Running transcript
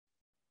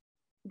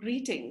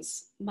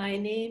Greetings. My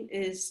name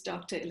is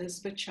Dr.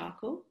 Elizabeth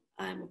Chacko.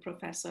 I'm a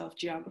professor of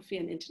geography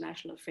and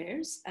international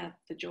affairs at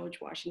the George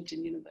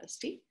Washington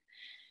University.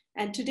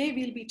 And today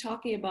we'll be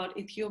talking about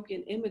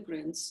Ethiopian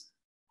immigrants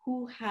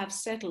who have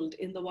settled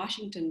in the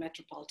Washington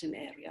metropolitan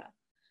area,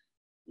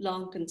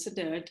 long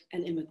considered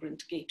an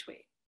immigrant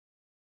gateway.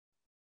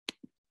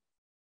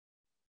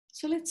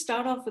 So let's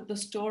start off with the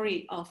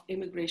story of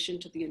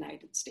immigration to the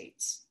United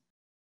States.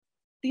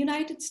 The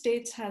United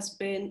States has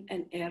been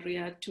an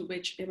area to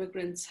which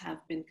immigrants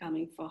have been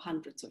coming for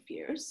hundreds of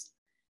years,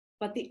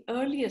 but the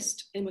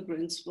earliest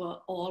immigrants were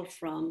all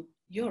from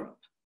Europe,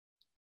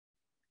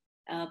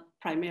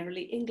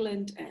 primarily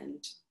England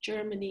and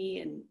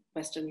Germany and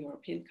Western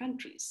European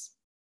countries.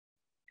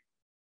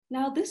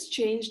 Now, this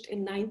changed in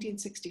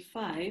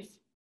 1965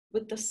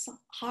 with the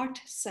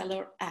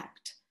Hart-Celler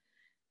Act,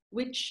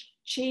 which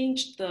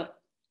changed the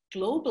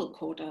global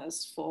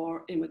quotas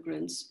for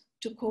immigrants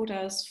to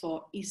quotas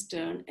for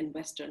Eastern and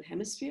Western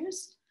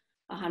hemispheres,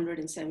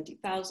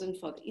 170,000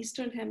 for the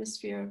Eastern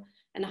hemisphere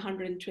and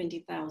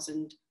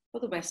 120,000 for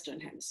the Western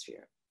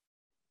hemisphere.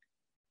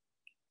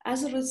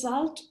 As a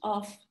result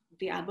of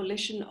the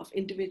abolition of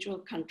individual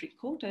country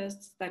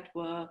quotas that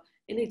were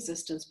in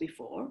existence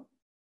before,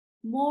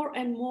 more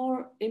and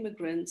more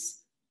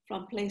immigrants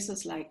from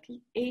places like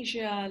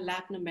Asia,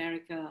 Latin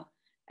America,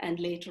 and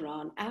later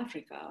on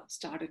Africa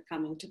started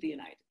coming to the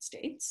United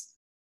States.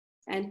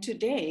 And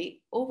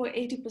today, over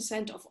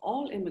 80% of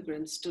all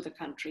immigrants to the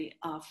country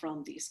are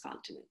from these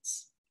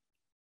continents.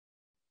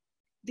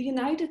 The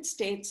United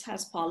States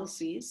has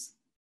policies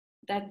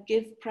that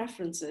give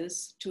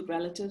preferences to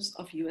relatives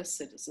of US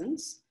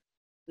citizens.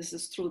 This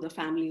is through the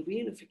Family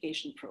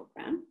Reunification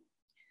Program.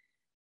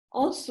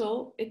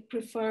 Also, it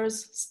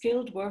prefers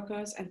skilled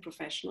workers and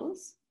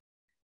professionals,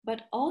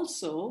 but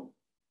also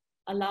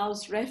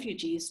allows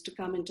refugees to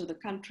come into the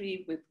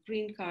country with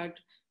green card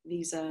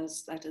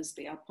visas, that is,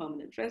 they are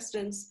permanent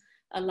residents,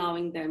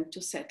 allowing them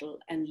to settle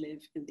and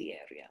live in the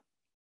area.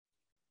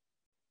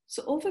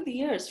 So over the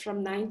years,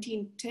 from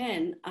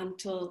 1910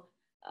 until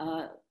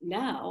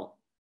now,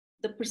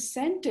 the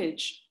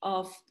percentage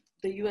of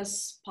the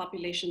US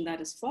population that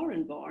is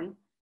foreign-born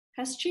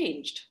has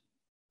changed.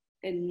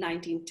 In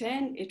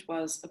 1910, it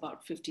was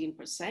about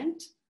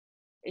 15%.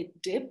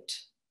 It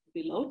dipped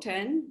below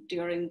 10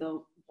 during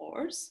the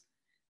wars,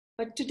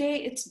 but today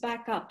it's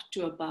back up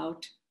to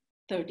about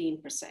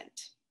 13%.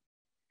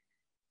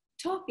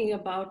 Talking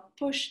about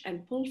push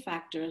and pull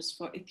factors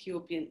for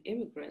Ethiopian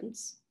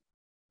immigrants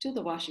to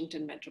the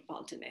Washington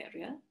metropolitan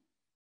area,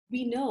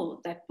 we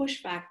know that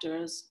push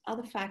factors are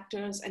the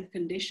factors and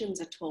conditions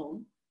at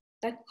home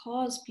that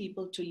cause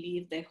people to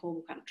leave their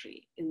home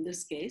country, in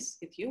this case,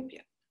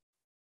 Ethiopia.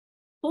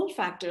 Pull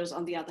factors,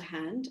 on the other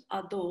hand,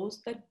 are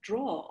those that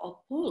draw or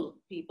pull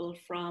people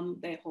from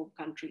their home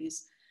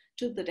countries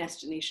to the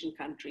destination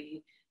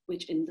country,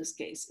 which in this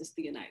case is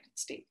the United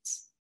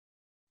States.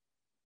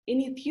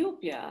 In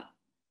Ethiopia,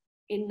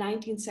 in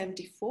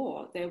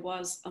 1974, there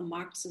was a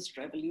Marxist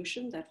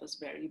revolution that was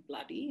very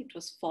bloody. It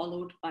was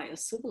followed by a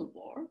civil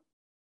war.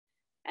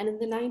 And in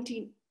the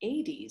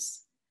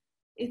 1980s,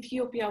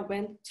 Ethiopia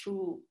went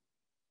through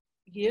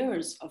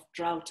years of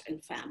drought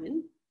and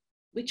famine,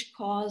 which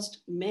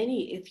caused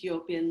many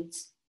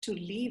Ethiopians to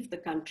leave the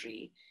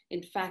country.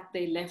 In fact,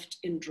 they left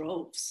in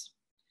droves.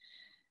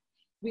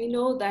 We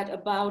know that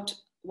about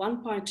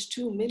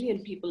 1.2 million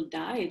people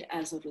died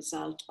as a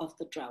result of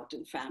the drought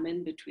and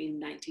famine between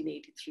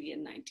 1983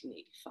 and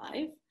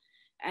 1985,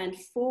 and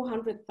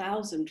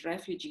 400,000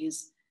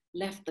 refugees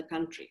left the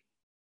country.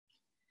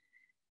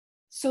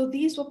 So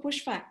these were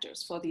push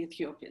factors for the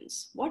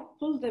Ethiopians. What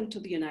pulled them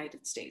to the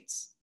United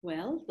States?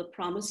 Well, the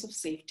promise of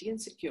safety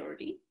and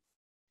security,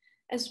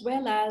 as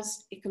well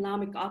as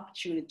economic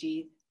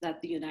opportunity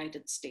that the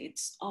United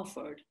States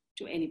offered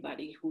to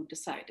anybody who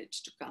decided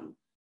to come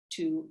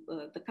to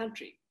the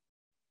country.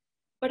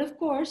 But of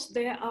course,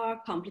 there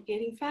are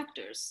complicating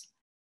factors.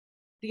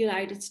 The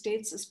United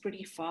States is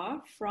pretty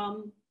far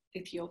from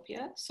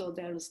Ethiopia, so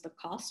there is the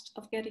cost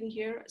of getting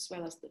here as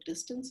well as the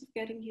distance of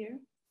getting here.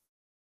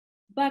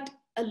 But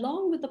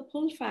along with the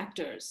pull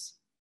factors,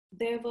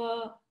 there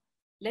were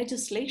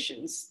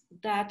legislations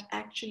that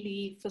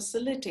actually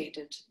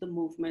facilitated the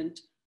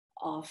movement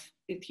of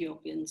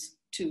Ethiopians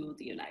to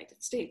the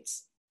United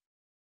States.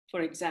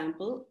 For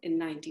example, in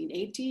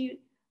 1980,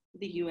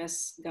 the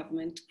US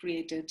government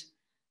created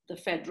the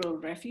Federal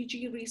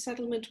Refugee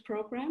Resettlement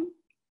Program.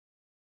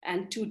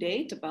 And to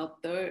date,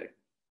 about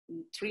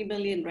 3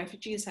 million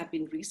refugees have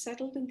been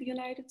resettled in the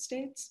United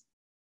States.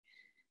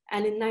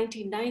 And in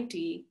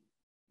 1990,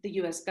 the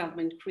US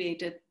government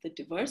created the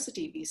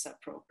Diversity Visa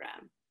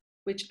Program,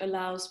 which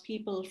allows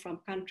people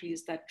from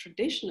countries that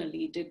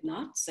traditionally did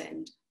not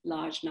send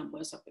large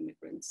numbers of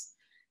immigrants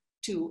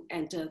to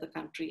enter the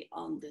country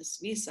on this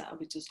visa,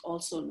 which is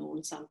also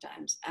known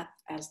sometimes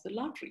as the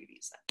lottery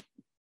visa.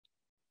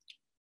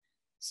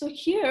 So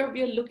here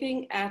we are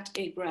looking at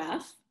a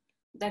graph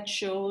that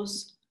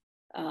shows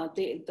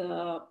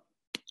the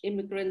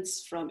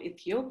immigrants from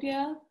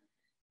Ethiopia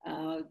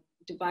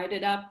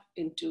divided up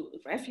into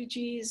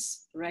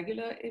refugees,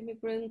 regular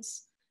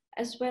immigrants,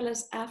 as well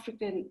as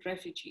African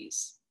refugees.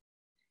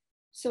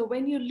 So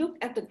when you look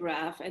at the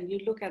graph and you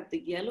look at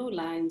the yellow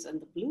lines and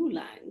the blue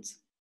lines,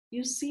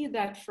 you see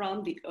that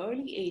from the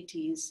early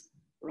 80s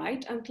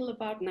right until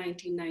about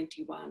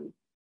 1991,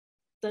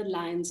 the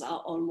lines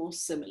are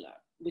almost similar,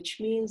 which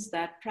means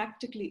that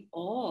practically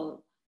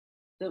all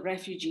the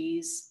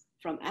refugees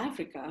from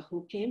Africa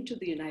who came to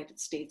the United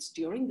States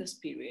during this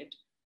period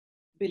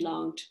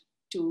belonged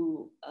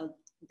to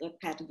the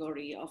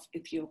category of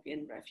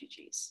Ethiopian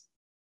refugees.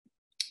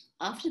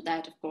 After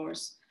that, of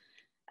course,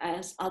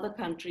 as other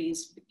countries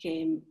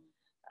became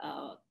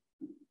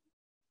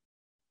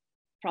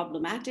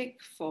problematic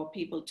for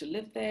people to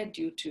live there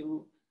due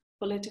to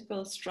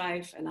political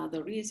strife and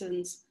other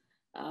reasons,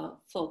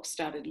 folks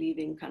started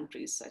leaving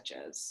countries such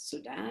as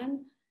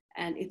Sudan,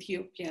 and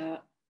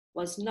Ethiopia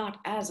was not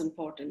as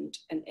important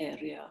an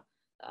area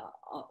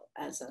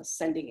as a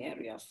sending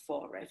area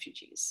for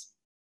refugees.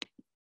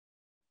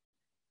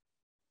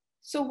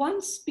 So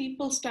once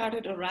people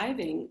started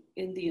arriving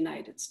in the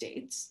United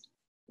States,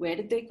 where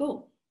did they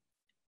go?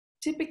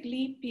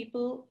 Typically,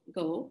 people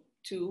go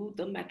to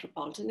the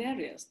metropolitan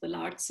areas, the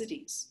large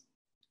cities.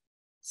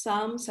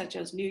 Some, such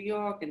as New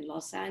York and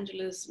Los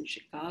Angeles and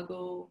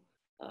Chicago,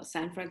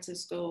 San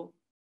Francisco,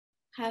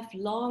 have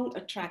long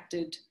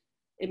attracted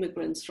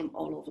immigrants from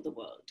all over the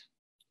world.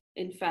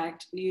 In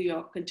fact, New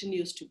York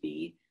continues to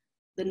be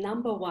the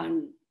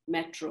 #1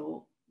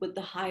 metro with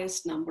the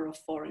highest number of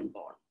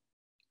foreign-born,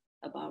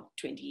 about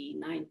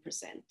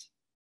 29%.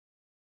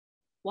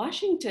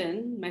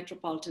 Washington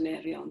metropolitan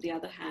area, on the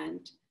other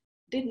hand,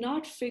 did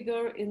not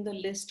figure in the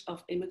list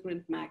of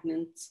immigrant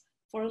magnets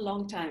for a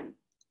long time.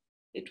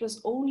 It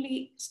was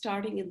only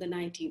starting in the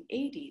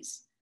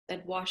 1980s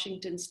that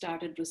Washington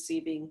started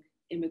receiving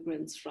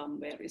immigrants from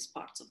various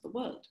parts of the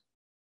world.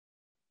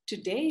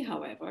 Today,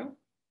 however,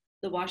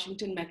 the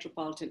Washington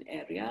metropolitan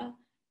area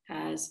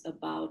has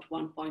about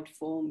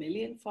 1.4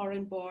 million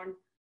foreign-born,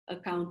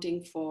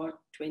 accounting for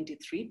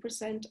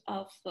 23%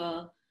 of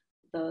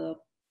the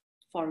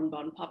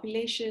foreign-born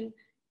population,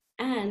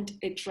 and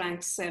it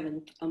ranks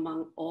 7th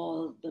among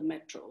all the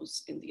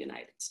metros in the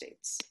United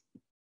States.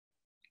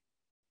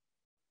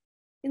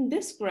 In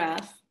this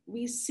graph,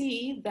 we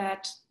see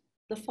that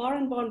the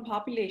foreign-born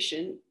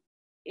population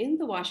in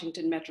the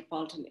Washington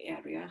metropolitan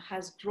area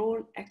has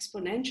grown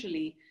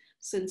exponentially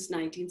since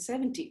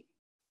 1970.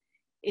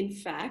 In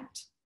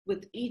fact,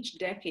 with each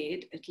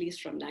decade, at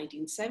least from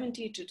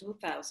 1970 to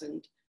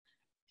 2000,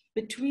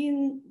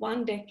 between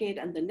one decade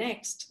and the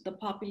next, the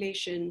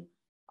population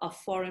of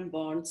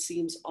foreign-born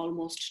seems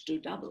almost to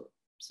double.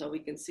 So we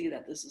can see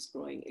that this is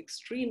growing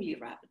extremely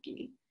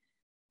rapidly.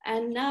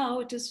 And now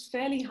it is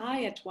fairly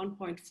high at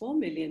 1.4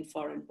 million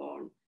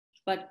foreign-born,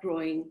 but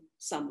growing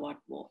somewhat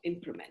more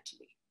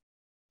incrementally.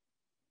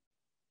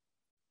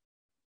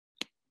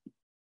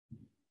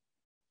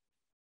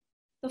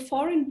 The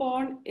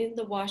foreign-born in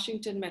the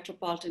Washington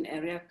metropolitan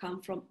area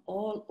come from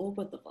all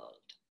over the world.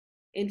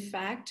 In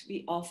fact,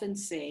 we often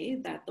say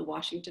that the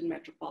Washington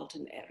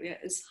metropolitan area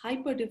is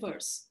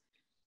hyper-diverse.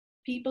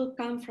 People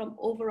come from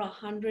over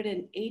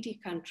 180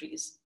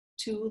 countries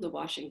to the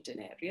Washington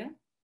area.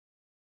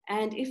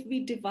 And if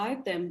we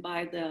divide them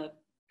by the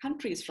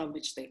countries from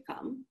which they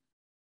come,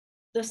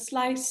 the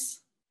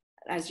slice,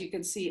 as you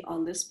can see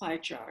on this pie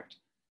chart,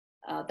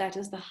 that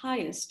is the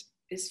highest,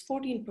 is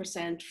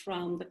 14%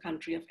 from the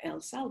country of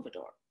El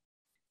Salvador.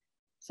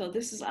 So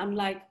this is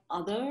unlike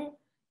other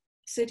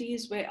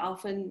cities where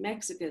often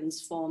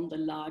Mexicans form the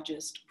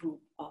largest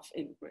group of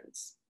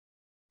immigrants.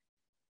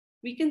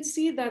 We can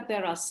see that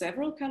there are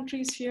several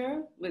countries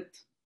here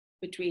with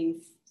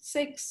between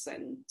 6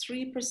 and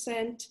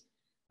 3%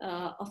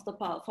 of the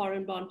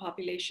foreign-born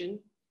population.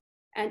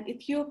 And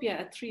Ethiopia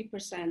at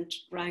 3%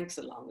 ranks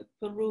along with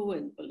Peru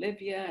and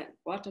Bolivia and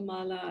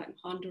Guatemala and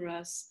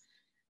Honduras.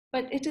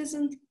 But it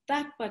isn't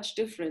that much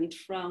different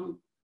from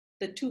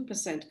the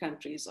 2%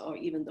 countries or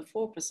even the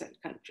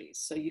 4% countries.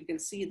 So you can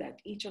see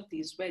that each of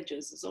these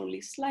wedges is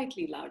only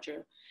slightly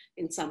larger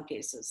in some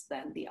cases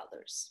than the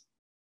others.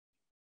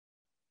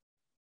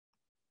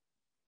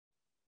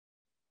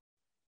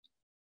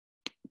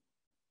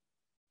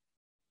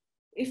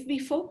 If we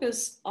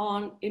focus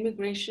on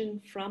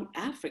immigration from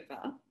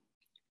Africa,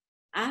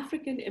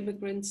 African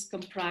immigrants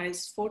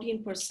comprise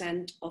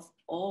 14% of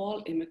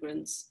all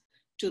immigrants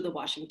to the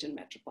Washington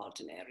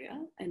metropolitan area.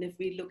 And if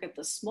we look at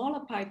the smaller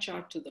pie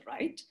chart to the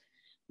right,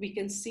 we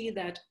can see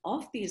that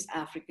of these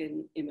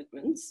African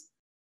immigrants,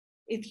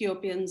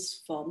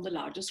 Ethiopians form the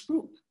largest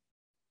group,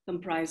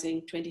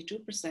 comprising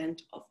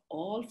 22% of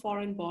all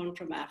foreign-born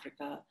from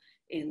Africa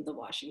in the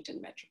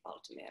Washington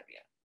metropolitan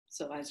area.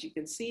 So as you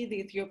can see, the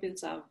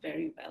Ethiopians are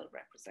very well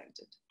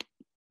represented.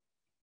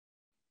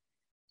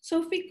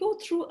 So if we go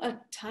through a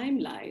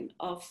timeline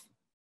of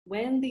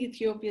when the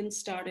Ethiopians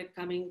started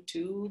coming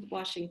to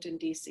Washington,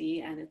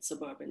 DC and its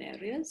suburban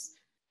areas,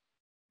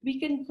 we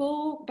can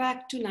go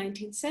back to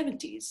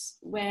 1970s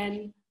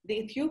when the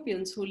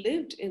Ethiopians who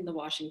lived in the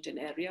Washington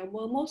area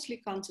were mostly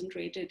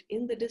concentrated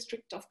in the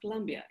District of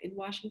Columbia in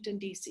Washington,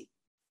 DC.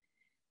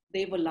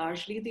 They were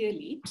largely the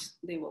elite.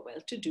 They were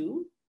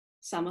well-to-do.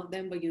 Some of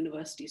them were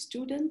university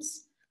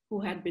students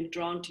who had been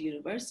drawn to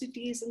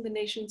universities in the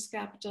nation's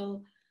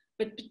capital,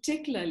 but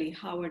particularly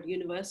Howard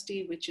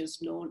University, which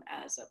is known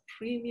as a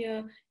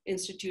premier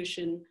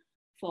institution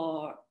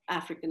for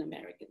African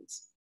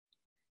Americans.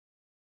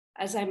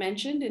 As I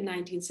mentioned, in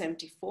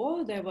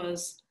 1974, there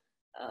was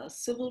a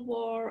civil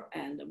war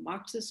and a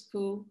Marxist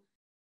coup,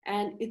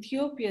 and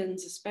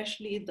Ethiopians,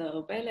 especially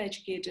the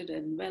well-educated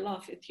and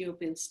well-off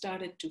Ethiopians,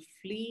 started to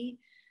flee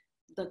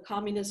the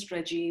communist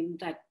regime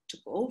that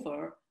took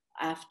over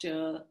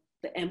after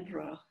the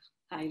emperor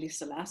Haile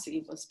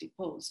Selassie was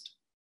deposed.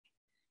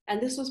 And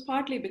this was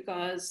partly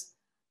because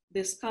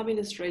this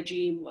communist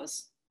regime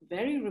was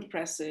very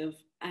repressive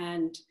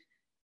and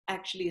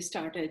actually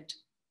started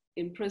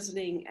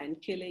imprisoning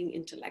and killing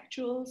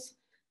intellectuals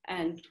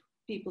and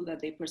people that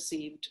they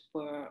perceived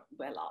were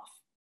well off.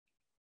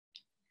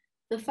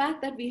 The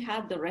fact that we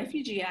had the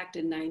Refugee Act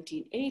in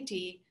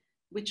 1980,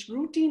 which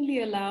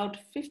routinely allowed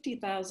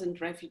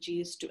 50,000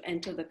 refugees to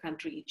enter the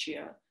country each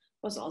year,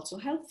 was also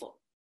helpful.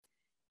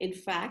 In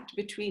fact,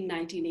 between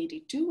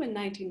 1982 and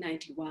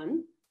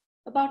 1991,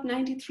 about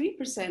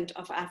 93%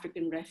 of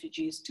African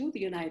refugees to the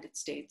United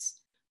States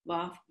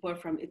were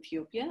from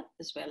Ethiopia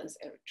as well as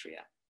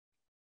Eritrea.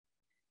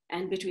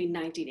 And between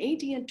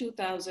 1980 and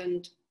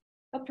 2000,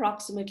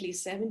 approximately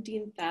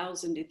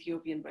 17,000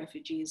 Ethiopian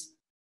refugees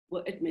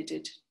were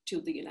admitted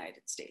to the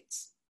United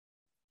States.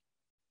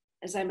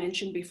 As I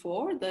mentioned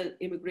before, the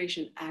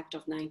Immigration Act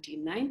of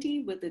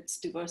 1990 with its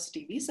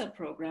diversity visa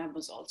program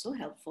was also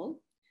helpful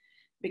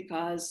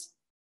because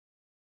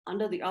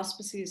under the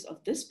auspices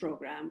of this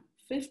program,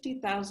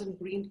 50,000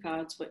 green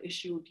cards were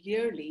issued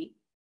yearly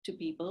to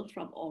people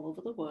from all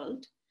over the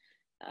world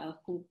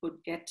who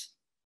could get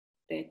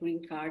their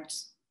green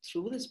cards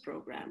through this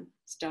program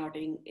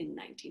starting in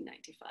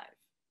 1995.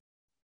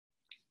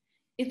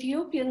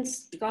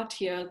 Ethiopians got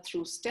here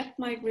through step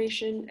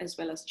migration as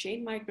well as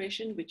chain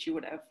migration, which you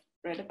would have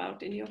read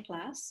about in your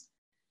class.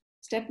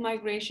 Step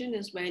migration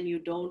is when you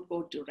don't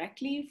go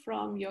directly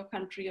from your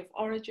country of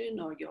origin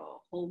or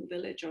your home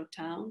village or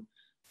town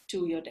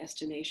to your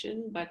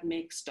destination, but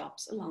make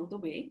stops along the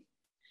way.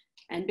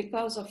 And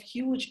because of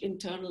huge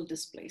internal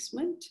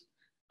displacement,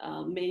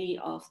 many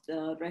of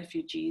the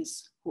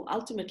refugees who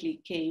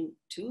ultimately came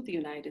to the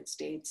United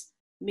States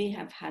may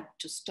have had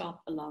to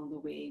stop along the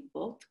way,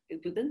 both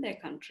within their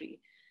country,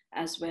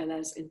 as well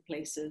as in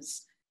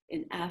places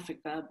in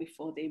Africa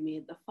before they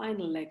made the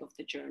final leg of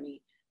the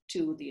journey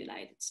to the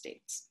United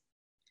States.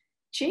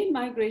 Chain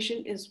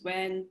migration is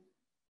when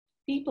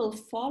people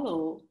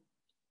follow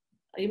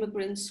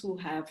immigrants who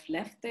have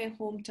left their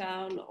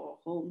hometown or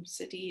home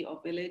city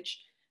or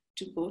village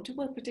to go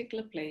to a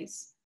particular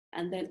place,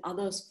 and then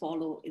others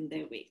follow in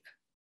their wake.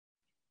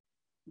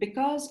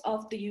 Because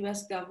of the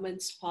US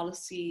government's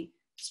policy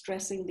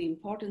stressing the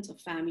importance of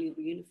family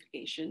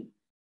reunification,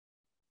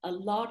 a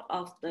lot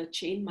of the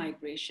chain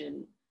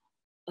migration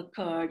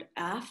occurred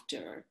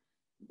after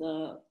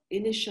the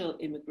initial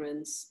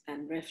immigrants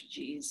and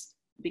refugees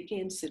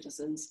became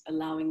citizens,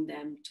 allowing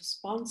them to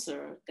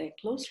sponsor their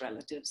close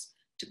relatives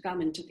to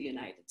come into the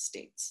United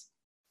States.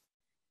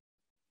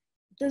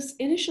 This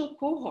initial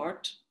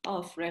cohort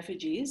of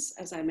refugees,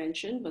 as I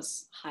mentioned,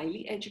 was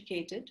highly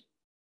educated,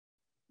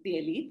 the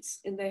elites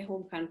in their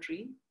home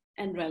country,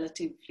 and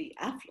relatively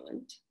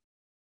affluent,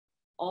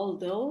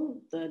 although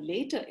the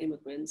later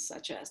immigrants,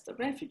 such as the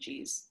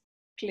refugees,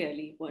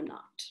 clearly were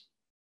not.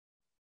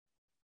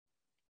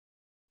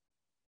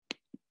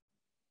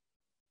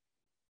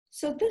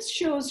 So this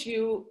shows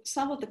you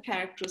some of the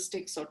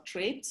characteristics or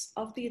traits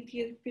of the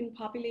Ethiopian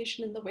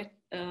population in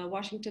the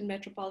Washington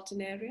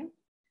metropolitan area.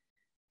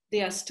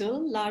 They are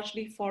still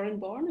largely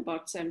foreign-born,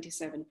 about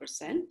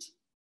 77%.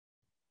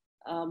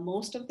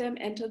 Most of them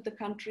entered the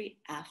country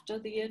after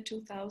the year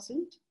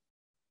 2000.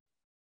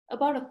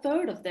 About a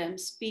third of them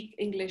speak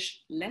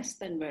English less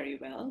than very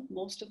well.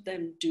 Most of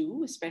them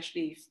do,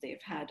 especially if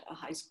they've had a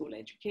high school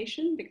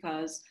education,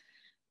 because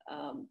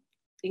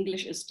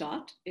English is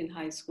taught in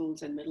high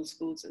schools and middle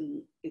schools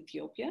in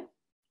Ethiopia.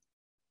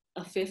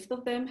 A fifth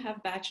of them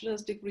have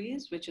bachelor's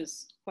degrees, which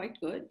is quite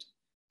good.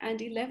 And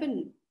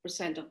 11%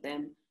 of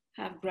them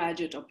have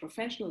graduate or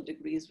professional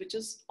degrees, which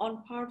is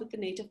on par with the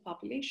native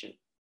population.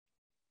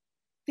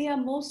 They are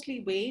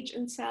mostly wage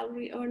and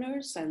salary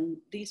earners, and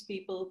these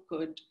people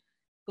could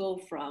go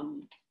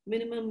from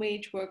minimum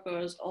wage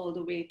workers all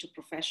the way to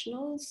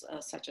professionals,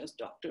 such as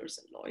doctors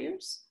and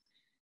lawyers.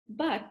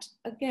 But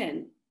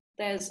again,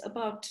 there's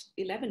about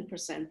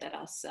 11% that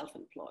are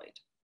self-employed.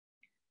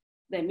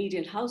 Their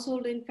median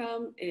household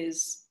income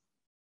is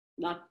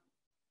not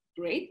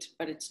great,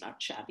 but it's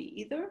not shabby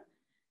either.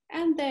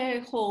 And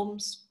their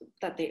homes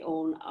that they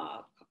own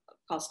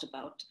cost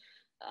about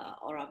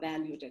or are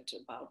valued at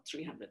about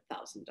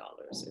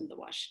 $300,000 in the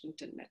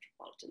Washington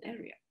metropolitan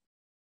area.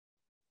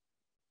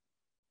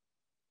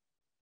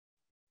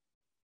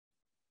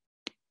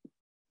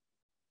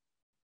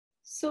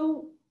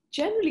 So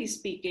generally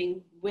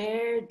speaking,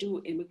 where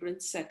do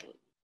immigrants settle?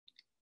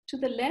 To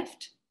the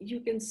left,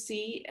 you can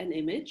see an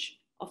image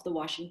of the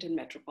Washington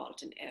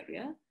metropolitan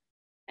area.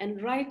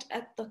 And right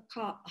at the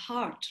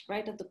heart,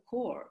 right at the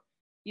core,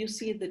 you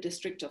see the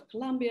District of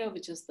Columbia,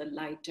 which is the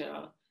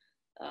lighter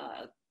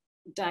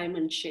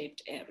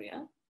diamond-shaped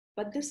area.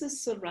 But this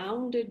is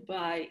surrounded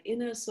by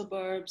inner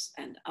suburbs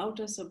and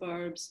outer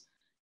suburbs,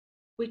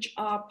 which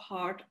are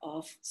part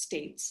of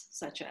states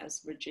such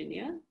as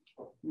Virginia,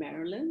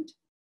 Maryland,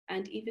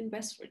 and even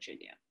West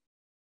Virginia.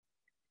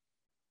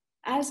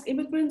 As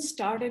immigrants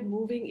started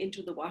moving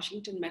into the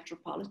Washington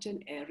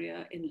metropolitan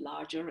area in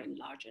larger and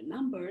larger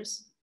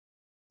numbers,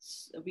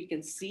 we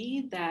can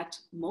see that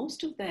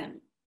most of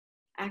them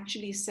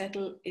actually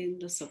settle in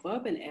the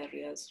suburban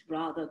areas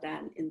rather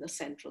than in the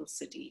central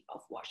city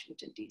of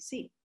Washington,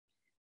 D.C.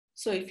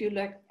 So if you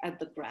look at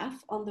the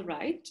graph on the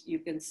right, you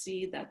can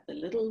see that the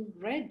little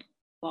red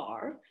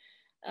bar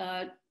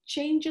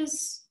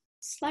changes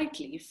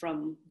slightly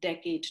from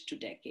decade to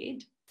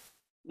decade,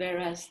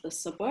 whereas the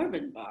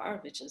suburban bar,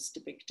 which is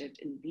depicted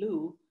in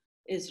blue,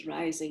 is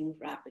rising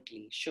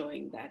rapidly,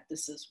 showing that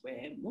this is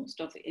where most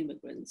of the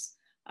immigrants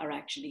are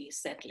actually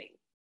settling.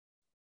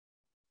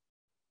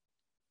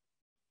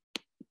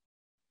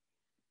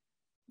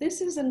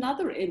 This is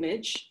another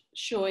image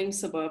showing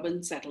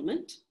suburban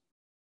settlement.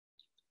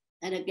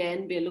 And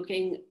again, we're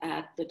looking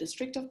at the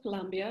District of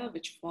Columbia,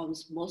 which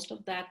forms most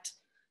of that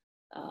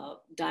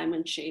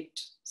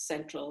diamond-shaped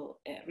central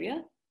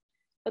area.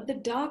 But the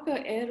darker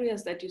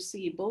areas that you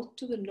see both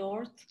to the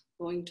north,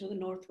 going to the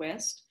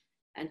northwest,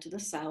 and to the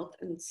south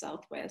and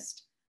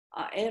southwest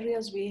are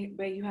areas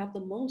where you have the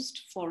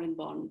most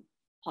foreign-born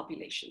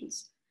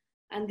populations.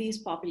 And these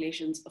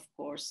populations, of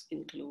course,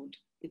 include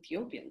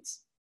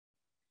Ethiopians.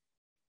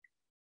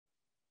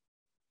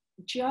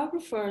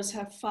 Geographers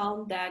have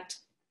found that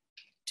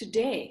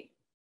today,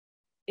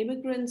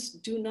 immigrants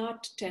do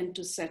not tend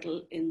to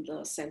settle in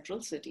the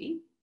central city,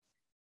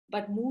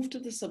 but move to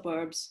the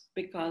suburbs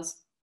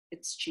because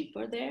it's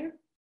cheaper there.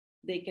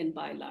 They can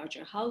buy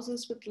larger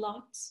houses with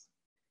lots,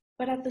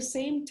 but at the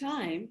same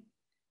time,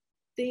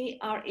 they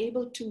are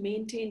able to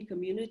maintain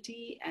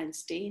community and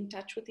stay in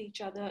touch with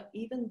each other,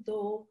 even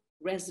though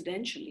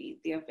residentially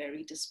they are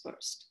very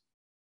dispersed.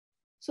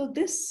 So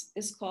this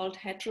is called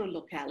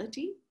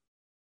heterolocality,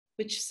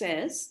 which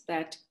says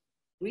that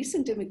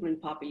recent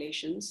immigrant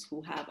populations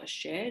who have a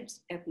shared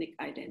ethnic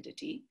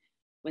identity,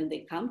 when they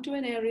come to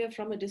an area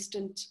from a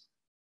distant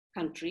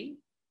country,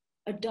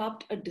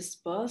 adopt a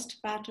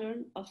dispersed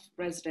pattern of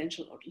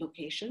residential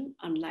location,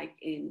 unlike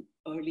in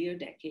earlier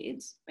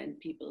decades when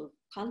people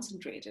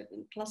concentrated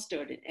and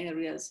clustered in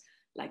areas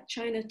like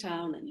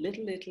Chinatown and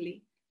Little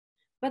Italy,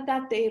 but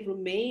that they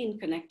remain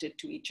connected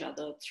to each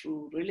other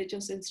through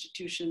religious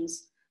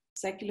institutions,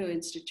 secular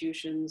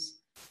institutions,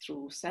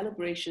 through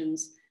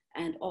celebrations,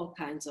 and all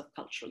kinds of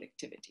cultural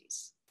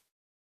activities.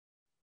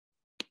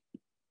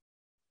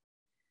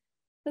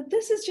 But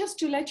this is just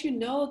to let you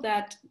know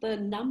that the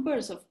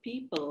numbers of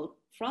people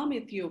from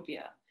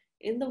Ethiopia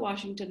in the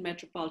Washington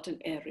metropolitan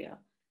area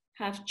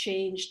have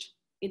changed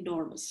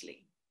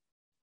enormously.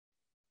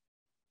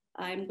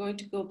 I'm going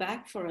to go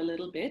back for a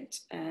little bit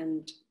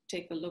and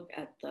take a look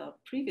at the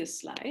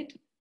previous slide,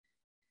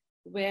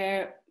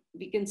 where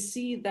we can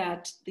see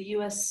that the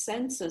US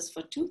Census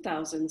for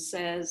 2000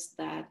 says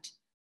that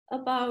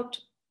about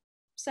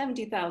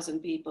 70,000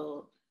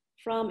 people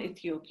from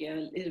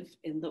Ethiopia live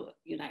in the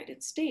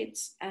United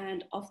States,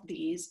 and of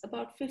these,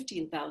 about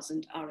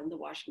 15,000 are in the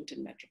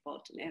Washington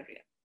metropolitan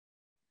area.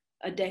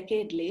 A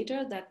decade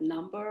later, that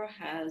number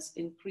has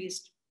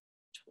increased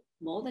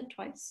more than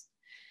twice.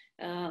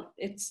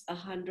 It's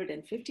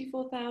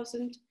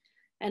 154,000,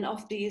 and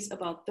of these,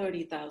 about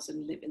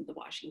 30,000 live in the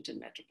Washington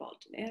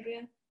metropolitan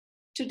area.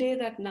 Today,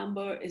 that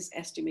number is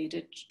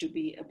estimated to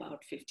be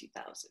about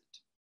 50,000.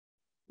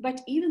 But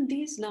even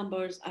these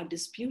numbers are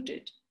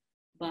disputed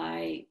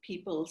by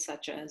people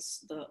such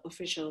as the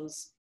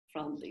officials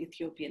from the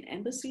Ethiopian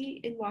embassy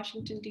in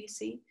Washington,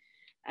 D.C.,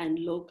 and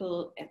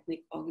local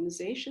ethnic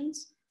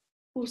organizations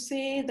who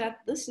say that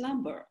this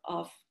number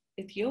of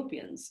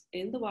Ethiopians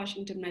in the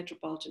Washington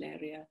metropolitan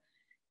area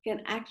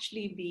can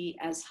actually be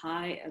as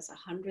high as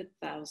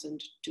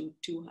 100,000 to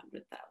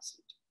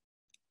 200,000.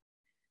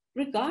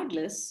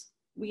 Regardless,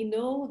 we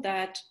know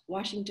that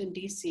Washington,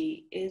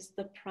 D.C. is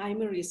the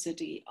primary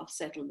city of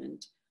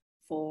settlement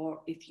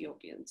for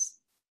Ethiopians,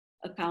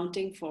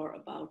 accounting for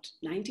about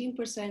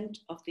 19%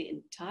 of the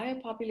entire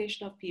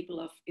population of people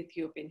of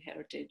Ethiopian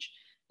heritage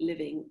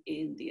living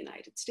in the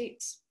United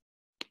States.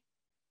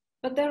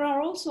 But there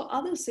are also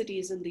other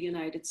cities in the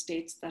United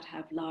States that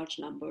have large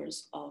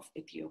numbers of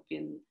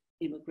Ethiopian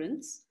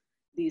immigrants.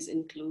 These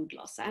include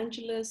Los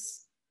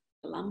Angeles,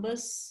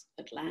 Columbus,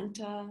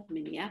 Atlanta,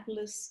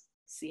 Minneapolis,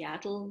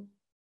 Seattle,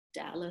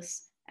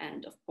 Dallas,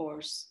 and of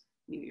course,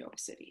 New York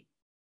City.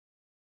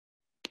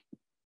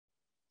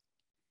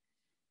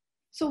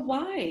 So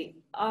why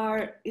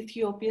are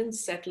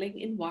Ethiopians settling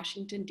in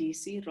Washington,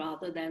 D.C.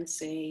 rather than,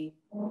 say,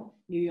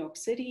 New York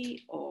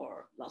City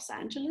or Los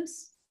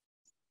Angeles?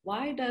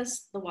 Why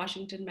does the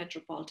Washington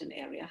metropolitan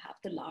area have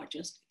the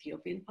largest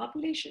Ethiopian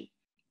population?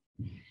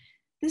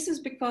 This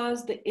is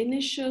because the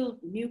initial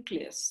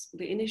nucleus,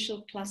 the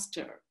initial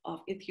cluster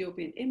of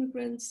Ethiopian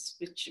immigrants,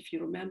 which if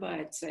you remember I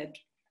had said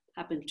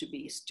happened to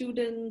be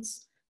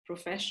students,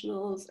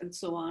 professionals, and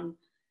so on,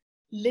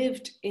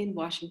 lived in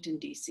Washington,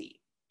 DC.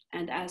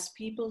 And as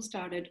people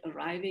started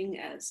arriving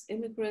as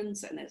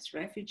immigrants and as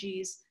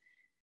refugees,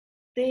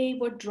 they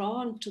were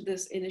drawn to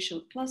this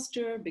initial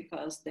cluster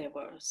because there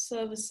were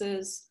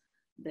services,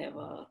 there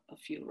were a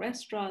few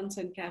restaurants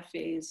and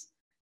cafes,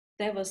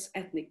 there was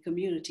ethnic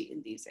community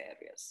in these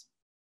areas.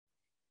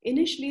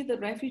 Initially, the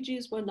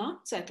refugees were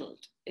not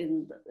settled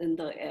in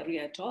the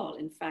area at all.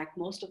 In fact,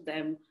 most of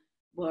them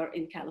were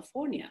in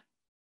California.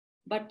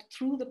 But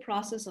through the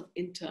process of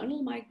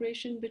internal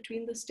migration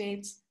between the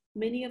states,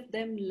 many of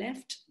them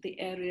left the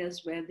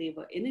areas where they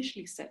were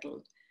initially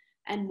settled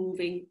and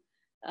moving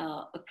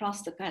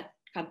across the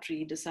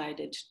country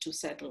decided to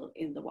settle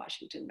in the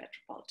Washington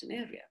metropolitan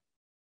area.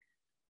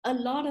 A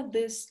lot of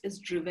this is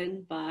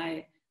driven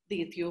by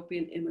the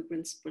Ethiopian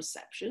immigrants'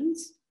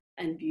 perceptions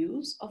and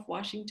views of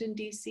Washington,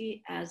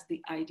 DC as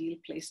the ideal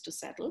place to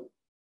settle.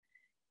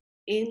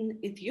 In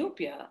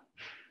Ethiopia,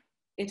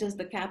 it is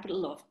the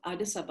capital of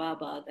Addis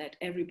Ababa that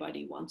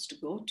everybody wants to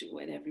go to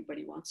and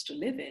everybody wants to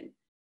live in.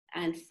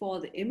 And for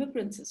the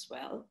immigrants as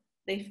well,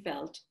 they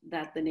felt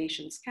that the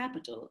nation's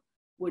capital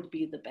would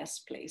be the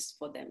best place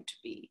for them to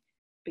be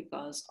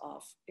because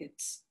of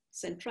its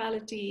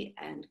centrality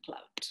and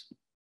clout.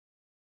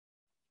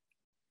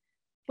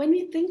 When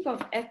we think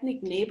of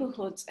ethnic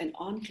neighborhoods and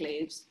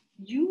enclaves,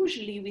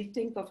 usually we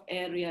think of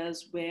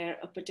areas where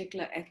a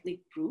particular ethnic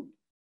group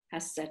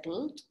has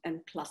settled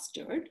and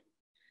clustered,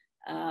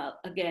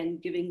 again,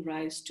 giving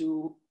rise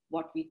to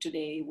what we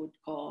today would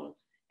call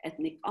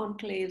ethnic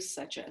enclaves,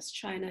 such as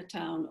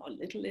Chinatown or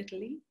Little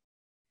Italy.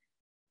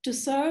 To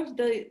serve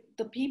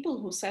the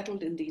people who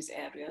settled in these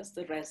areas,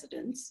 the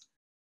residents,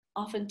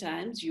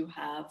 oftentimes you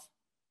have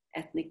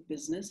ethnic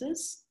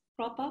businesses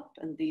crop up,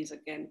 and these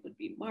again could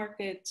be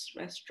markets,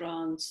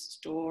 restaurants,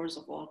 stores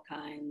of all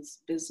kinds,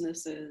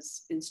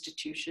 businesses,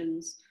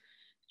 institutions,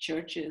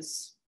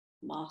 churches,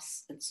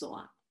 mosques, and so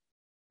on.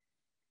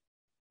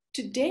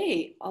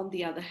 Today, on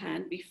the other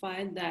hand, we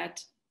find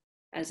that,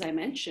 as I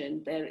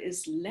mentioned, there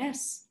is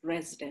less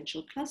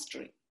residential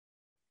clustering.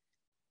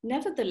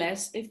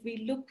 Nevertheless, if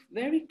we look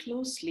very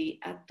closely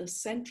at the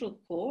central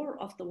core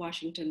of the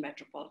Washington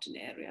metropolitan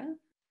area,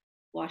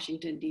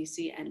 Washington,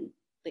 DC, and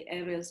the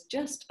areas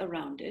just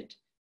around it,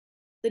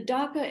 the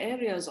darker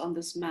areas on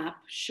this map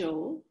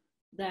show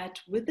that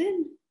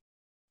within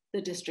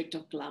the District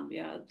of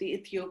Columbia, the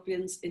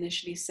Ethiopians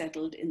initially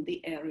settled in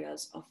the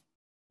areas of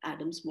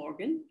Adams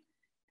Morgan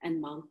and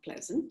Mount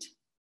Pleasant,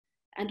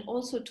 and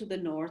also to the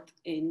north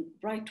in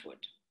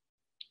Brightwood.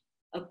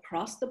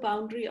 Across the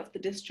boundary of the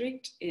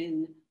district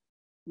in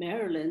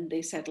Maryland,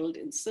 they settled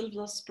in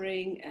Silver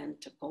Spring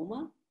and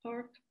Tacoma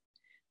Park,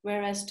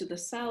 whereas to the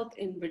south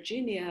in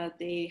Virginia,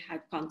 they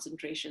had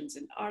concentrations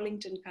in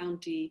Arlington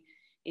County,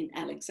 in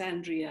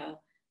Alexandria,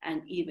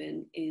 and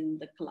even in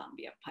the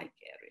Columbia Pike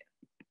area.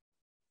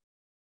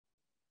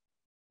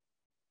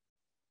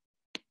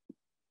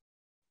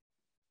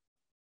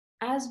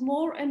 As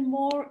more and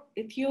more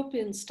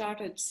Ethiopians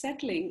started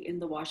settling in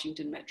the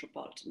Washington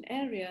metropolitan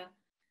area,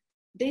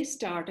 they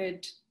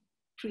started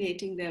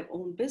creating their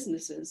own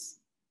businesses,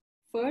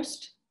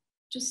 first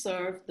to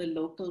serve the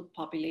local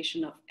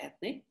population of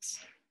ethnic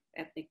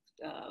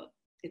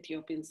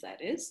Ethiopians,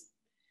 that is.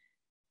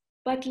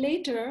 But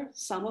later,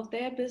 some of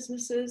their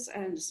businesses,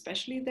 and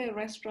especially their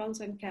restaurants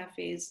and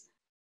cafes,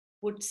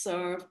 would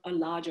serve a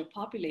larger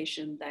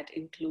population that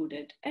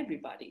included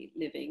everybody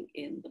living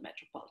in the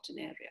metropolitan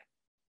area.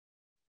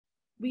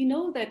 We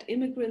know that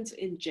immigrants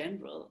in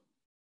general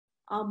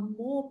are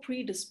more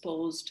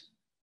predisposed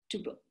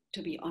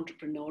to be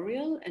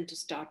entrepreneurial and to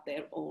start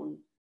their own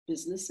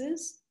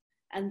businesses.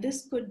 And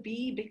this could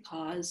be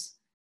because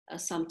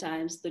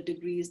sometimes the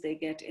degrees they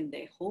get in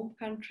their home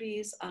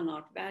countries are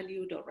not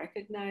valued or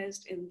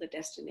recognized in the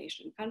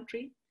destination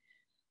country.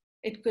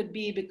 It could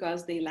be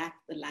because they lack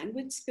the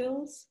language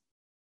skills,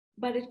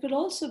 but it could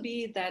also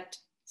be that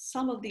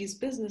some of these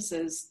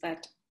businesses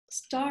that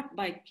start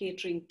by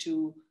catering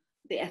to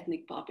the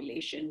ethnic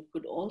population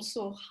could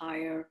also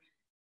hire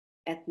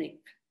ethnic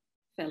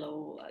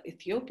fellow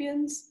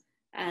Ethiopians,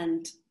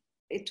 and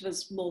it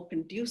was more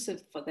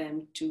conducive for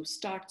them to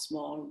start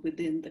small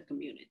within the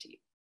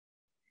community.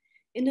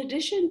 In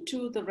addition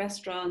to the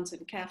restaurants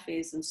and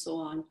cafes and so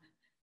on,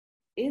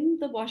 in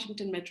the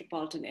Washington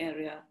metropolitan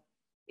area,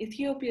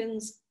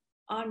 Ethiopians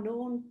are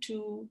known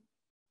to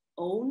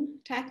own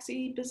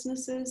taxi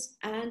businesses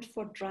and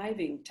for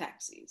driving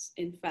taxis.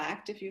 In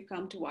fact, if you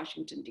come to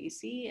Washington,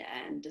 DC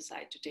and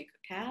decide to take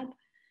a cab,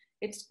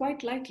 it's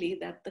quite likely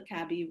that the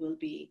cabbie will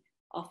be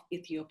of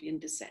Ethiopian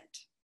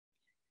descent.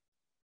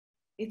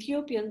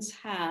 Ethiopians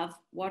have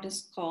what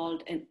is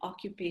called an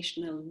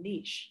occupational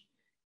niche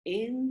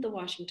in the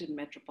Washington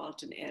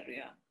metropolitan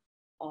area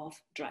of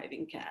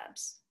driving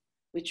cabs,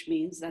 which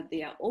means that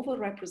they are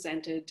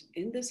overrepresented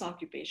in this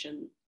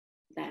occupation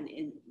than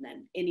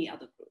any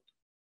other group.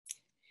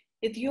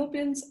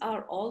 Ethiopians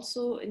are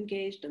also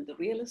engaged in the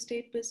real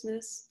estate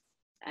business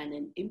and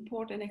in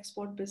import and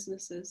export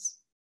businesses.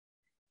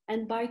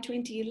 And by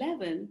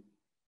 2011,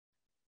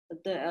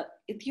 the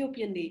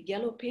Ethiopian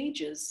Yellow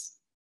Pages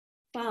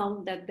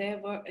found that there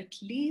were at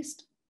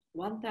least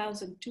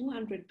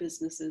 1,200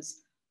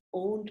 businesses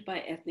owned by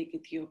ethnic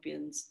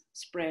Ethiopians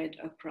spread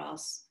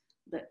across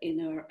the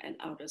inner and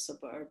outer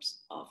suburbs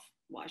of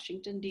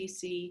Washington,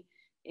 D.C.,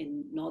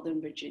 in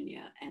Northern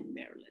Virginia and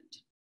Maryland.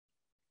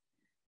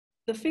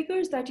 The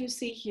figures that you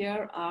see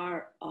here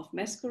are of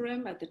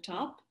Meskerem at the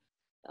top,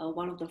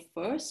 one of the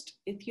first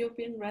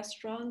Ethiopian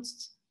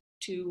restaurants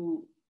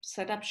to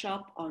set up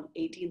shop on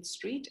 18th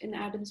Street in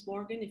Adams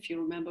Morgan. If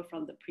you remember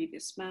from the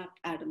previous map,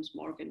 Adams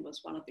Morgan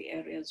was one of the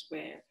areas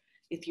where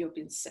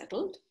Ethiopians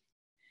settled.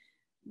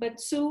 But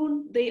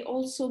soon they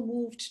also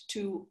moved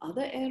to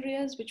other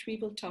areas, which we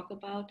will talk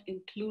about,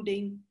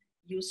 including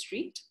U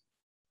Street.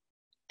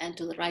 And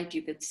to the right,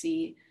 you can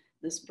see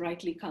this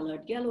brightly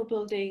colored yellow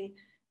building.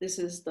 This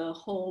is the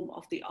home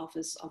of the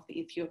office of the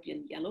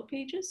Ethiopian Yellow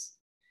Pages.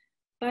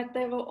 But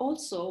there were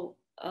also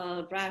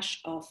a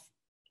rash of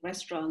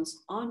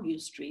restaurants on U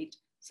Street,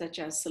 such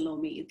as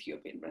Salome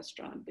Ethiopian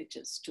Restaurant, which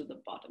is to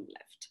the bottom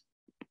left.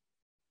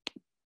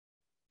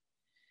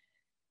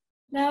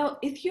 Now,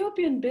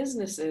 Ethiopian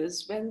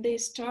businesses, when they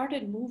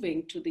started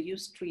moving to the U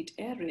Street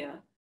area,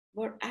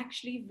 were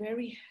actually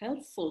very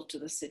helpful to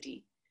the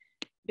city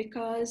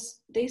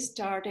because they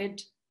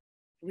started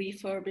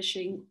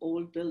refurbishing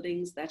old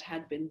buildings that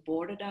had been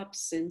boarded up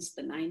since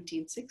the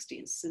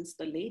 1960s, since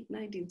the late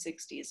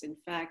 1960s. In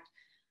fact,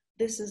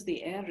 this is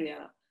the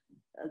area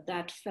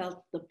that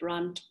felt the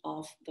brunt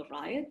of the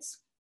riots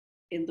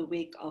in the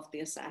wake of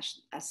the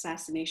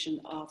assassination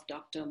of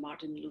Dr.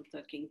 Martin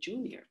Luther King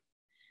Jr.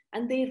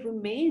 And they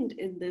remained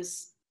in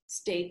this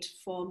state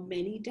for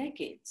many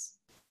decades.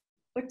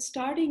 But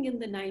starting in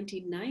the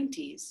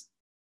 1990s,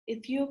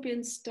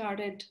 Ethiopians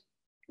started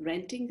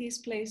renting these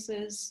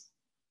places,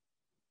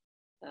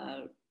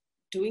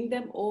 doing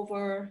them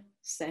over,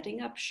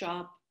 setting up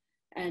shop.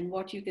 And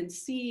what you can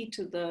see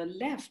to the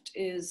left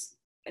is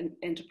an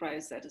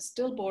enterprise that is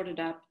still boarded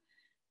up,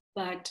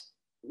 but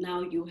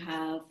now you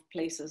have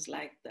places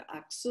like the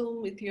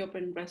Aksum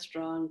Ethiopian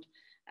restaurant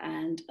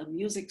and a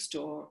music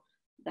store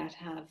that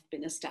have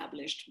been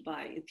established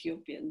by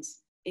Ethiopians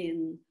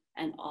in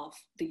and off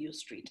the U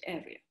Street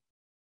area.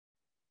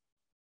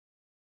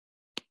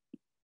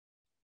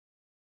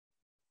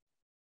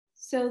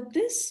 So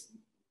this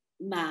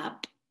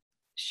map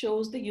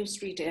shows the U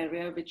Street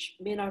area, which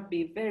may not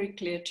be very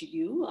clear to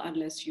you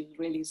unless you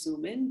really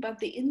zoom in, but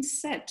the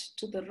inset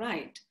to the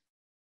right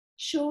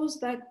shows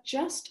that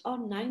just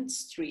on 9th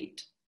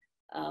Street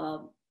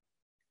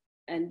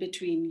and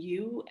between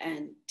U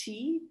and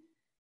T,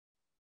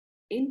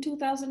 in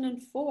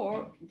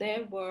 2004,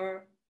 there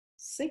were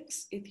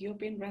 6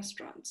 Ethiopian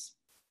restaurants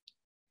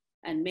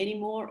and many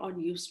more on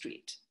U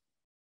Street.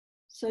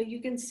 So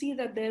you can see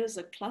that there is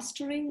a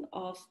clustering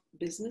of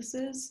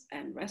businesses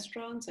and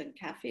restaurants and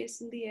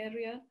cafes in the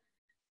area,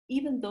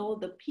 even though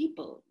the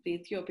people, the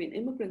Ethiopian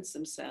immigrants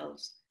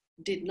themselves,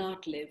 did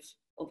not live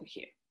over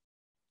here.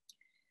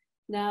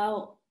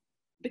 Now,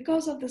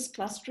 because of this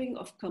clustering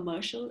of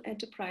commercial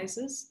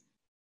enterprises,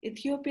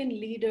 Ethiopian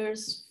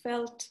leaders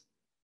felt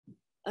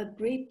a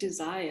great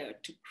desire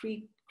to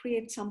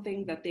create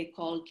something that they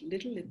called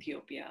Little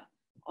Ethiopia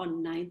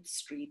on 9th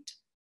Street,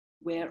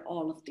 where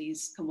all of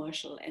these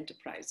commercial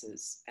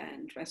enterprises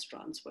and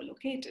restaurants were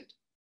located.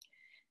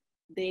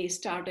 They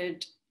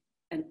started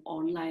an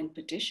online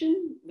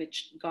petition,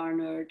 which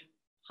garnered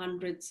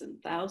hundreds and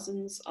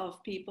thousands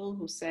of people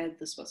who said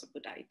this was a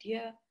good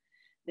idea.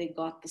 They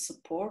got the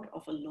support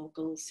of a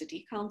local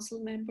city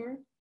council member.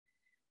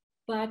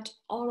 But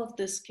all of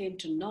this came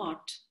to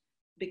naught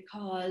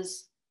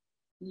because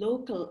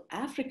local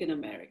African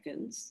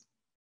Americans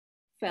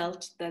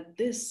felt that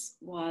this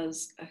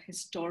was a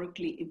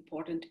historically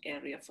important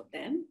area for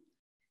them.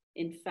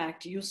 In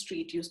fact, U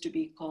Street used to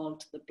be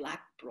called the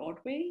Black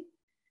Broadway.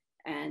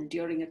 And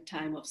during a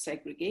time of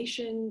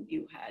segregation,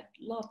 you had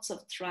lots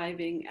of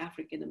thriving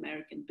African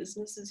American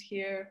businesses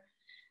here.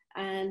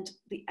 And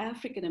the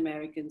African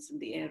Americans in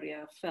the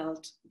area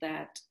felt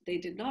that they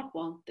did not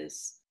want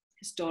this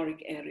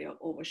historic area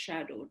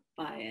overshadowed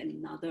by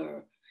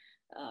another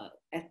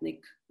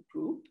ethnic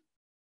group,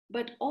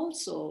 but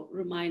also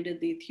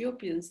reminded the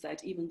Ethiopians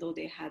that even though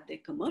they had their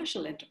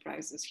commercial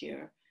enterprises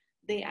here,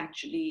 they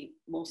actually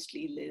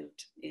mostly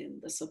lived in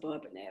the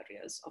suburban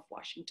areas of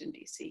Washington,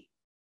 D.C.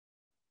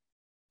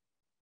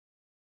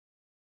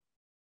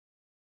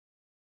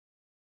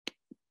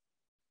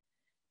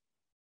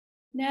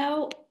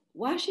 Now,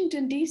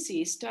 Washington,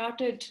 D.C.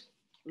 started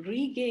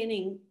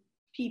regaining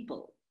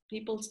people.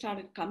 People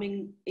started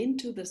coming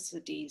into the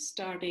city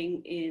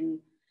starting in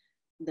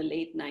the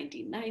late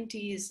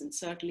 1990s and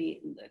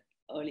certainly in the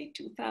early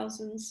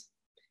 2000s.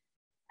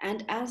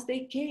 And as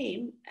they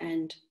came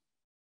and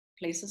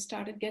places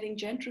started getting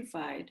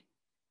gentrified,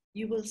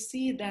 you will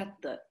see that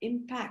the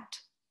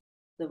impact,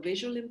 the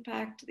visual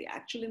impact, the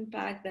actual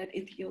impact that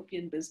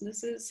Ethiopian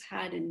businesses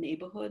had in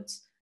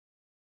neighborhoods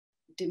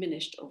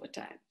diminished over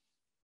time.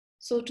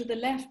 So to the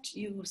left,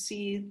 you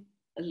see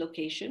a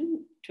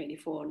location,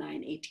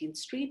 249 18th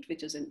Street,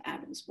 which is in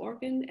Adams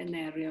Morgan, an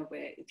area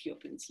where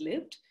Ethiopians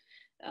lived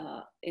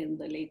in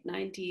the late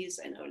 90s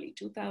and early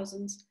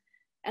 2000s.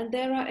 And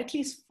there are at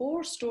least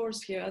 4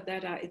 stores here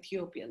that are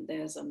Ethiopian.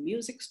 There's a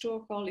music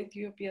store called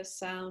Ethiopia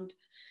Sound.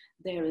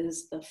 There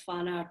is the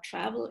Fana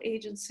Travel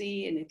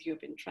Agency, an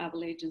Ethiopian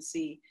travel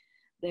agency.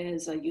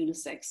 There's a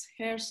unisex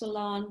hair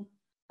salon,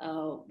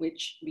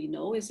 which we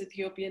know is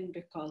Ethiopian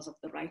because of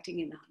the writing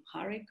in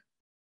Amharic.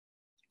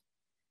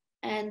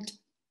 And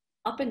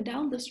up and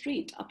down the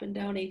street, up and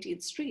down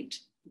 18th Street,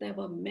 there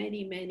were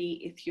many,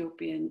 many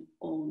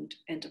Ethiopian-owned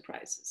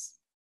enterprises.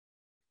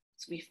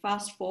 So we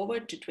fast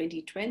forward to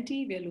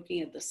 2020, we're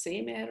looking at the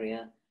same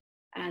area,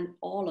 and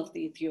all of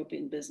the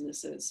Ethiopian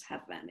businesses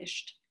have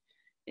vanished.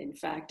 In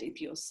fact,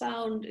 Ethio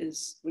Sound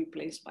is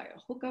replaced by a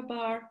hookah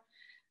bar.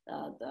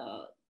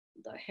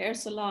 The hair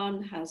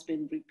salon has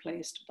been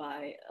replaced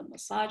by a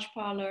massage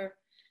parlor,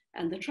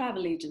 and the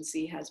travel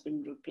agency has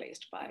been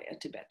replaced by a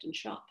Tibetan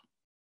shop.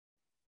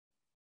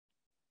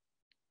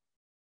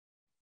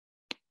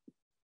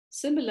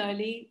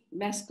 Similarly,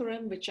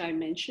 Meskaram, which I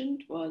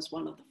mentioned, was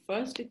one of the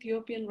first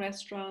Ethiopian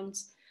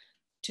restaurants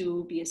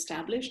to be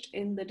established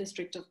in the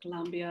District of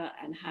Columbia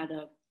and had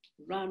a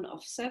run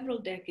of several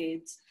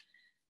decades,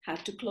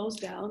 had to close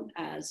down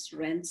as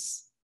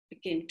rents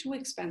became too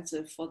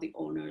expensive for the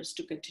owners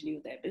to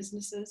continue their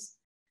businesses.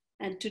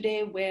 And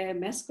today, where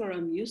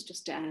Meskaram used to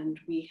stand,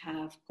 we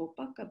have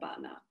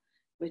Copacabana,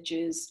 which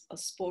is a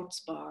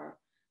sports bar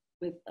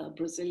with a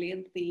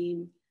Brazilian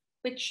theme,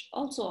 which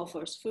also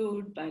offers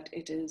food, but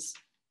it is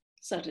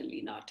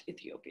certainly not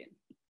Ethiopian.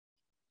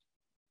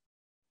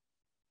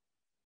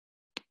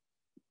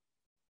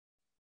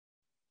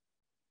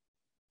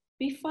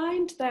 We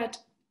find that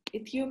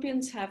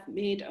Ethiopians have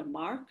made a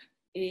mark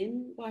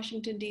in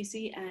Washington,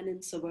 D.C. and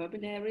in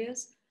suburban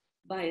areas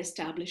by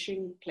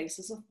establishing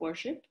places of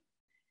worship.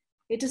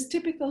 It is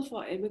typical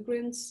for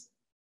immigrants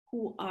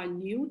who are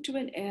new to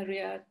an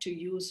area to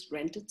use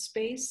rented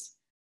space,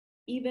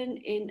 even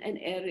in an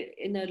area,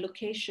 in a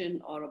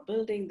location or a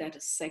building that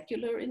is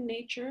secular in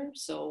nature.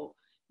 So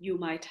you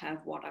might have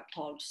what are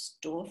called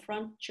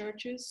storefront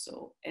churches,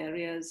 so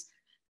areas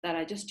that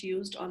are just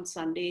used on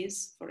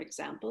Sundays, for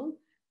example,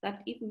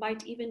 that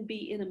might even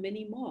be in a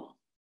mini mall.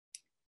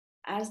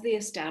 As they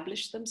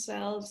establish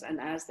themselves and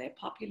as their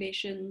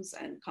populations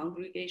and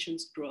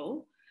congregations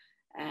grow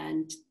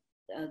and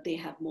they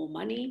have more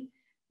money,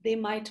 they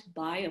might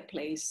buy a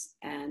place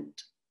and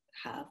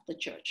have the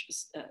church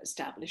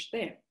established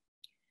there.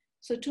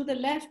 So to the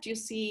left, you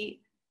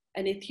see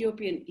an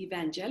Ethiopian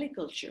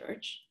evangelical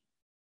church,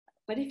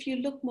 but if you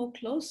look more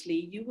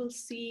closely, you will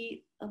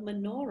see a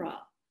menorah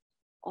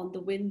on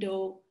the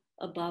window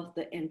above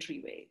the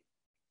entryway.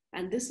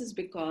 And this is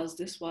because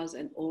this was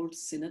an old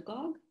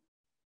synagogue.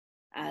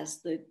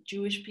 As the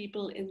Jewish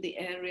people in the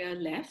area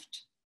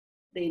left,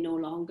 they no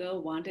longer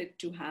wanted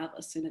to have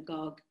a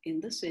synagogue in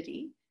the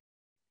city,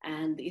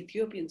 and the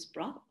Ethiopians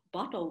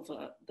bought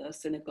over the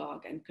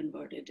synagogue and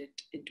converted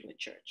it into a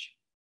church.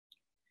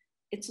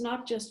 It's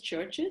not just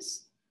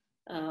churches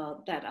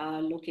that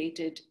are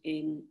located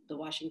in the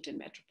Washington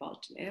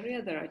metropolitan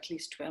area. There are at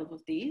least 12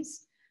 of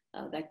these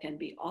that can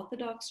be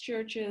Orthodox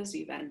churches,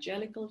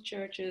 evangelical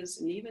churches,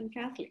 and even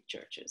Catholic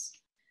churches.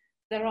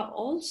 There are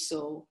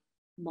also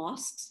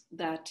mosques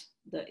that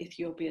the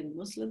Ethiopian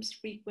Muslims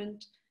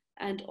frequent,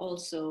 and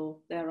also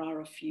there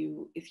are a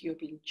few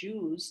Ethiopian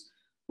Jews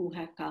who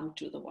have come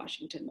to the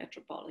Washington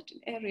metropolitan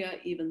area,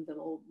 even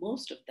though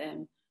most of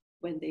them,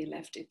 when they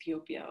left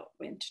Ethiopia,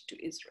 went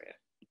to Israel.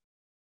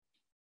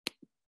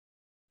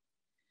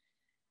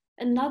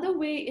 Another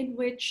way in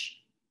which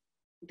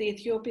the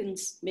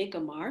Ethiopians make a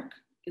mark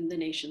in the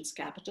nation's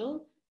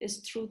capital is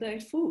through their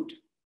food.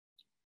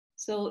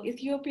 So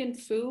Ethiopian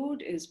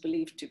food is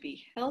believed to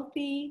be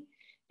healthy.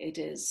 It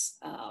is,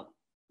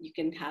 you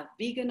can have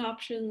vegan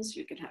options,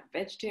 you can have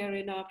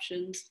vegetarian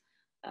options,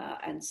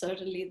 and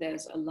certainly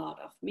there's a lot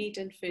of meat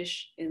and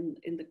fish in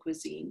the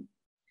cuisine.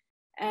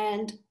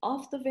 And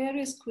of the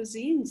various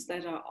cuisines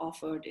that are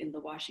offered in the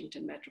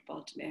Washington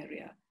metropolitan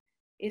area,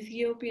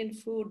 Ethiopian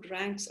food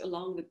ranks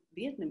along with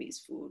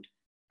Vietnamese food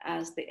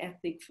as the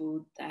ethnic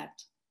food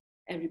that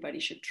everybody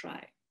should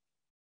try.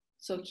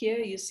 So here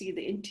you see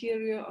the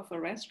interior of a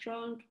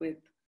restaurant with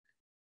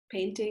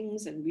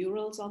paintings and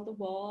murals on the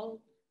wall.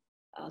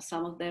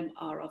 Some of them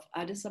are of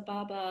Addis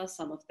Ababa,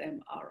 some of them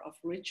are of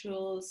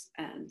rituals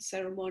and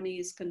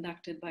ceremonies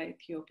conducted by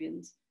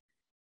Ethiopians.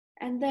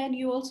 And then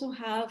you also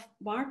have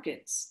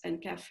markets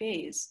and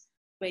cafes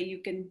where you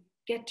can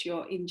get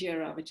your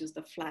injera, which is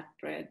the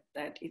flatbread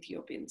that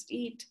Ethiopians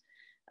eat,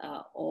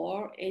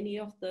 or any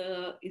of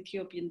the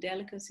Ethiopian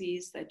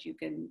delicacies that you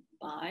can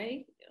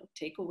buy,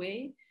 take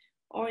away,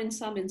 or in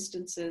some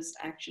instances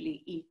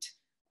actually eat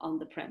on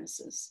the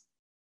premises.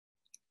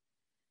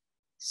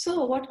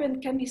 So what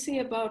can we say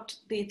about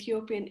the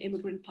Ethiopian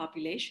immigrant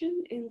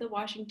population in the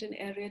Washington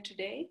area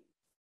today?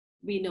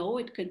 We know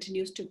it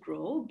continues to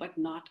grow, but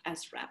not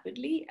as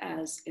rapidly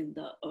as in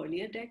the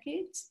earlier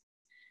decades.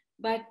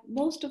 But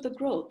most of the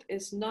growth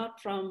is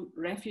not from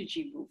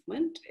refugee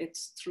movement,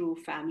 it's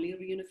through family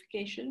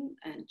reunification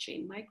and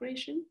chain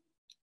migration.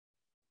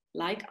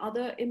 Like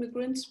other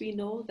immigrants, we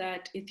know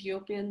that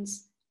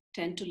Ethiopians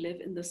tend to live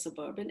in the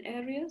suburban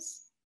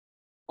areas,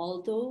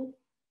 although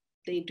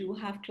they do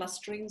have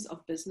clusterings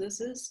of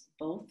businesses,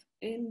 both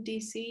in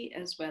DC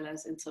as well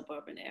as in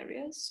suburban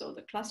areas. So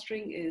the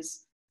clustering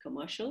is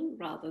commercial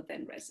rather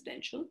than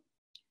residential.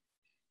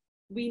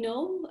 We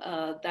know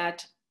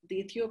that the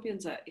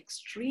Ethiopians are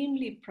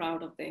extremely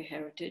proud of their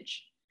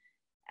heritage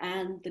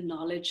and the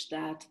knowledge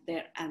that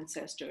their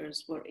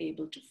ancestors were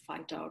able to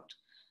fight out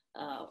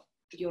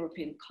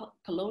European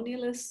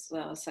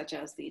colonialists, such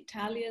as the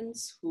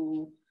Italians,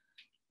 who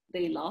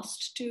they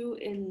lost to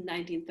in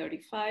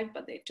 1935,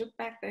 but they took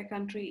back their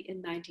country in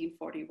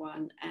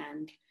 1941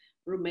 and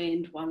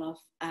remained one of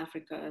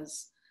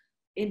Africa's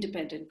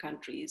independent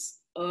countries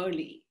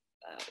early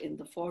in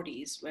the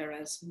 40s,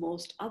 whereas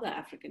most other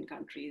African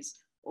countries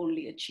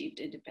only achieved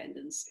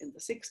independence in the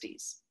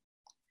 60s.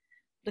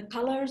 The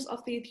colors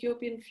of the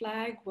Ethiopian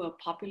flag were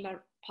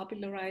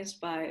popularized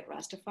by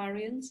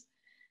Rastafarians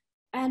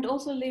and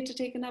also later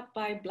taken up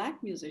by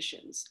Black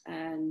musicians.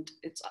 And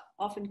it's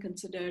often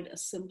considered a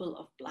symbol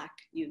of Black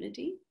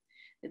unity.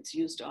 It's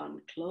used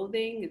on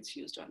clothing, it's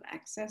used on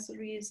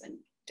accessories and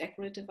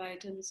decorative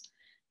items,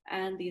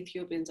 and the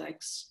Ethiopians are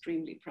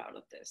extremely proud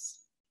of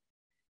this.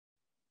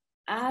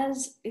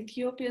 As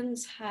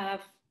Ethiopians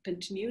have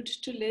continued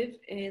to live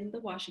in the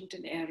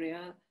Washington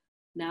area,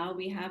 now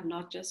we have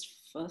not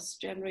just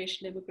first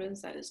generation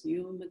immigrants, that is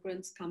new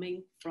immigrants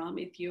coming from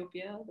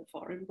Ethiopia, the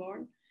foreign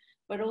born,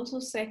 but also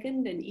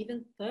second and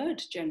even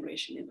third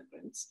generation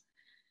immigrants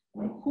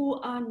who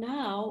are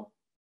now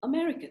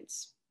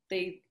Americans.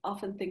 They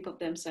often think of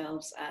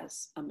themselves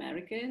as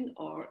American,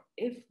 or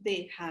if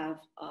they have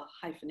a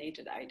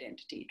hyphenated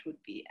identity, it would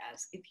be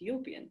as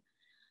Ethiopian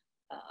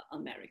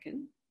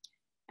American.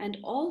 And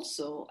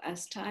also,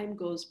 as time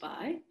goes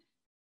by,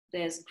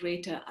 there's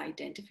greater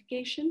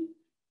identification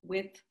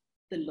with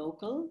the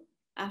local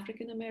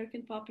African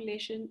American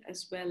population,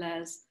 as well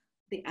as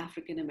the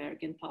African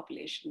American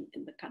population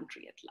in the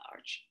country at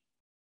large.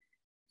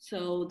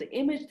 So the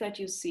image that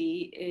you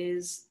see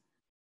is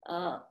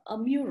a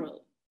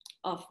mural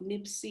of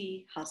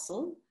Nipsey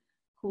Hussle,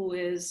 who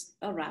is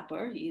a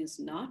rapper. He is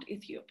not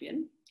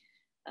Ethiopian.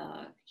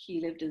 He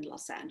lived in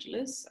Los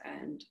Angeles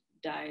and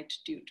died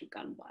due to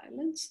gun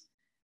violence.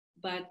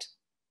 But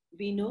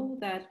we know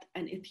that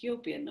an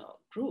Ethiopian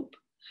group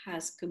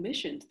has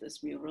commissioned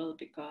this mural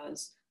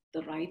because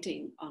the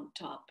writing on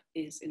top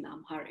is in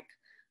Amharic,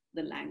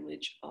 the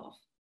language of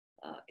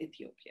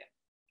Ethiopia.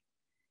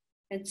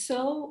 And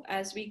so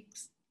as we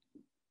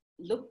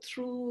look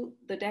through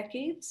the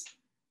decades,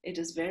 it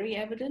is very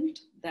evident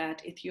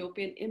that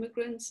Ethiopian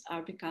immigrants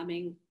are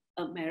becoming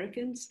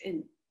Americans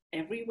in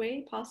every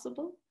way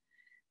possible,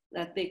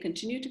 that they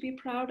continue to be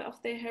proud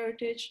of their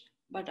heritage,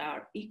 but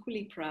are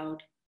equally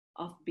proud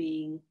of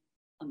being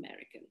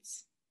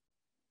Americans.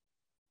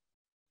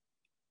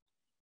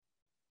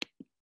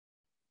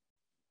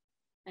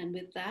 And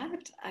with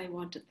that, I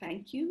want to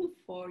thank you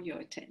for your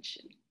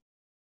attention.